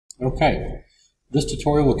Okay, this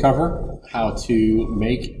tutorial will cover how to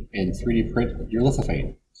make and 3D print your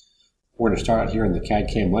lithophane. We're going to start out here on the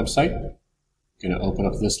CAD/CAM website. Going to open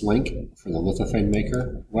up this link for the Lithophane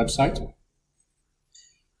Maker website.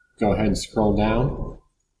 Go ahead and scroll down.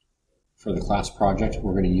 For the class project,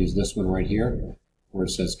 we're going to use this one right here where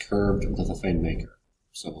it says Curved Lithophane Maker.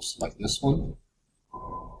 So we'll select this one.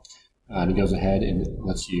 And it goes ahead and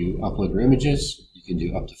lets you upload your images. You can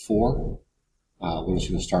do up to 4. We're just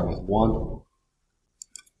going to start with 1. I'm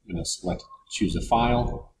going to select choose a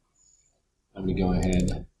file. I'm going to go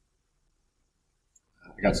ahead.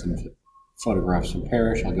 I got some photographs from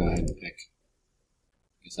Parrish. I'll go ahead and pick.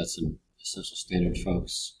 I guess that's some Essential Standard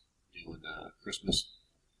folks doing Christmas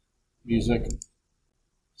music.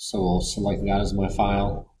 So we'll select that as my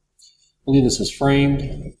file. We'll leave this as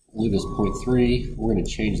framed. We'll leave this 0.3. We're going to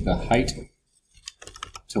change the height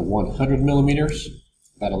to 100 millimeters.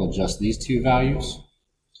 That'll adjust these two values.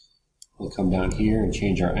 We'll come down here and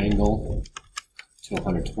change our angle to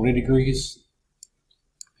 120 degrees.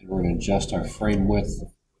 And we're going to adjust our frame width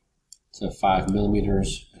to 5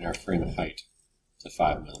 millimeters and our frame height to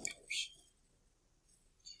 5 millimeters.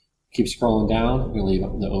 Keep scrolling down. We're going to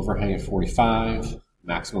leave the overhang at 45,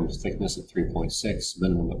 maximum thickness at 3.6,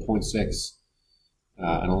 minimum at 0.6.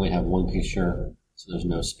 I only have one picture, so there's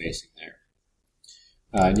no spacing there.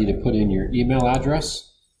 I need to put in your email address.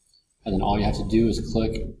 And then all you have to do is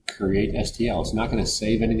click Create STL. It's not going to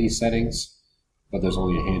save any of these settings, but there's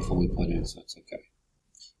only a handful we put in, so it's okay.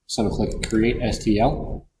 So I'm going to click Create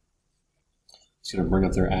STL. It's going to bring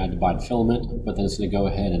up their add divide filament, but then it's going to go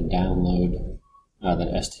ahead and download that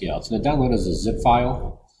STL. It's going to download as a zip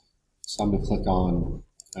file. So I'm going to click on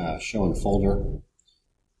Show in Folder.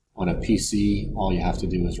 On a PC, all you have to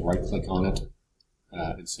do is right click on it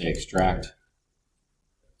and say Extract.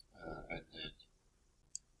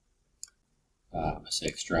 I'm going to say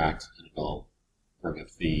extract, and it'll bring up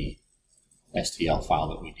the STL file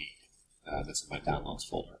that we need. That's in my downloads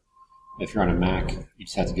folder. If you're on a Mac, you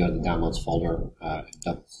just have to go to the downloads folder and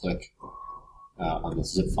double click on the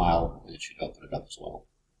zip file, and it should open it up as well.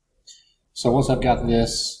 So once I've got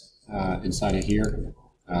this inside of here,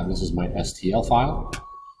 this is my STL file.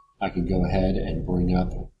 I can go ahead and bring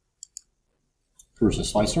up Prusa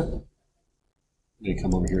Slicer. I'm going to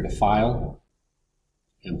come over here to File.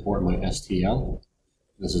 Import my STL.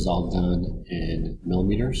 This is all done in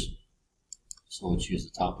millimeters. So let's use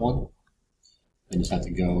the top one. I just have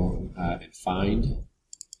to go and find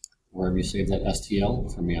wherever you saved that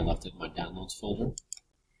STL. For me, I left it in my downloads folder.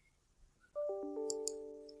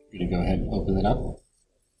 I'm going to go ahead and open it up.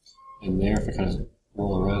 And there, if I kind of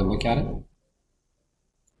roll around and look at it,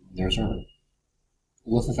 there's our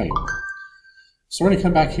lithophane. So we're going to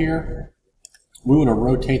come back here. We want to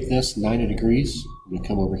rotate this 90 degrees. I'm going to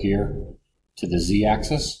come over here to the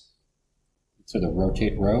Z-axis, to the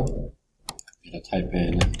rotate row. I'm going to type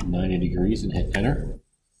in 90 degrees and hit enter.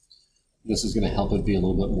 This is going to help it be a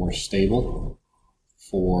little bit more stable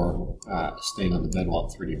for staying on the bed while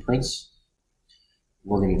it 3D prints.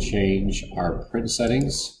 We're going to change our print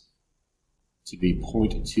settings to be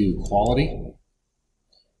 0.2 quality. I'm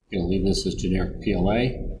going to leave this as generic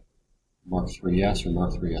PLA, Mark 3S or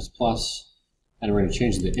Mark 3S Plus. And we're going to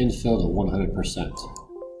change the infill to 100%.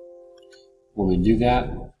 When we do that,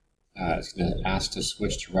 it's going to ask to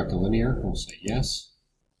switch to rectilinear. We'll say yes.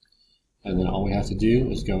 And then all we have to do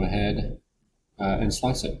is go ahead and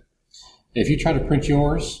slice it. If you try to print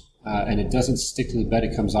yours and it doesn't stick to the bed,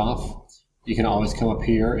 it comes off, you can always come up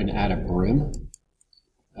here and add a brim.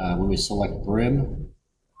 When we select brim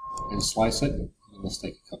and slice it, let's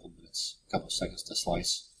take a couple minutes, a couple seconds to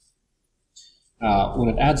slice. When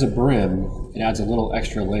it adds a brim, it adds a little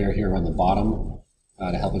extra layer here on the bottom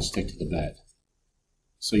to help it stick to the bed.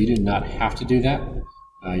 So you do not have to do that.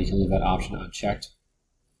 You can leave that option unchecked,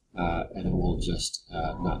 and it will just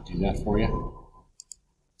not do that for you.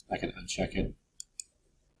 I can uncheck it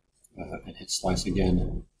and hit slice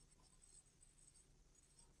again.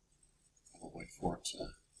 I'll wait for it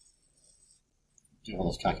to do all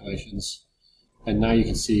those calculations. And now you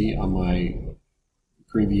can see on my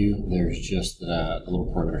preview, there's just the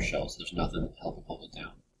little perimeter shells. There's nothing helping hold it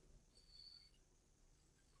down.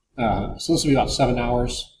 So this will be about 7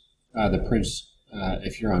 hours. The prints,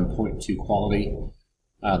 if you're on 0.2 quality,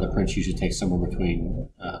 the prints usually take somewhere between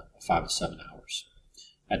 5 to 7 hours.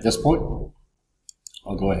 At this point,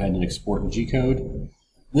 I'll go ahead and export in G-code.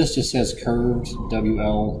 This just says curved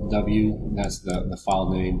WLW. That's the file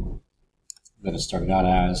name that it started out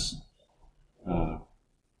as.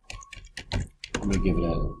 I'm going to give it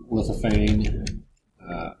a lithophane,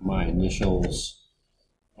 my initials,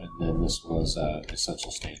 and then this was Essential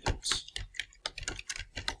Standards.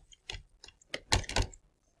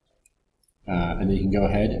 And then you can go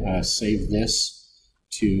ahead, save this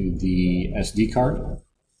to the SD card.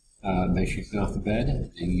 Make sure you clean off the bed,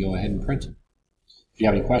 and you can go ahead and print. If you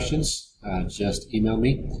have any questions, just email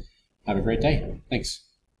me. Have a great day. Thanks.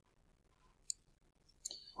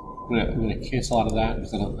 I'm going to cancel out of that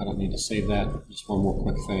because I don't need to save that. Just one more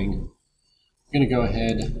quick thing. I'm going to go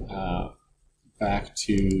ahead back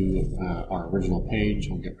to our original page.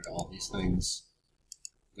 We'll get rid of all these things.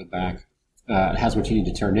 Go back. It has what you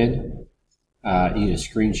need to turn in. You need a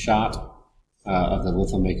screenshot of the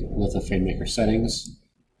Lithophane Maker settings.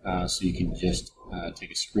 So you can just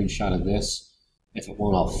take a screenshot of this. If it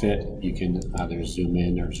won't all fit, you can either zoom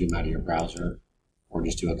in or zoom out of your browser, or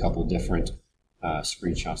just do a couple different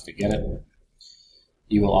screenshots to get it.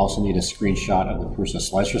 You will also need a screenshot of the Prusa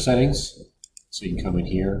slicer settings. So you can come in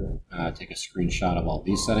here, take a screenshot of all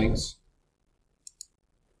these settings.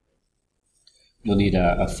 You'll need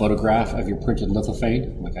a photograph of your printed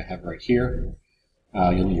lithophane, like I have right here.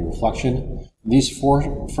 You'll need a reflection. These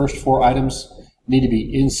first four items need to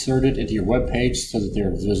be inserted into your web page so that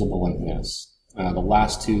they're visible like this. The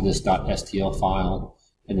last two, this .stl file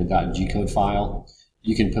and the .g code file,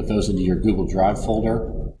 you can put those into your Google Drive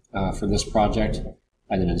folder for this project,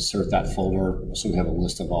 and then insert that folder so we have a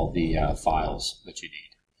list of all the files that you need.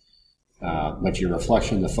 But your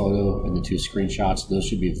reflection, the photo, and the two screenshots, those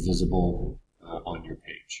should be visible on your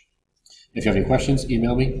page. If you have any questions,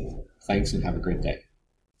 email me. Thanks, and have a great day.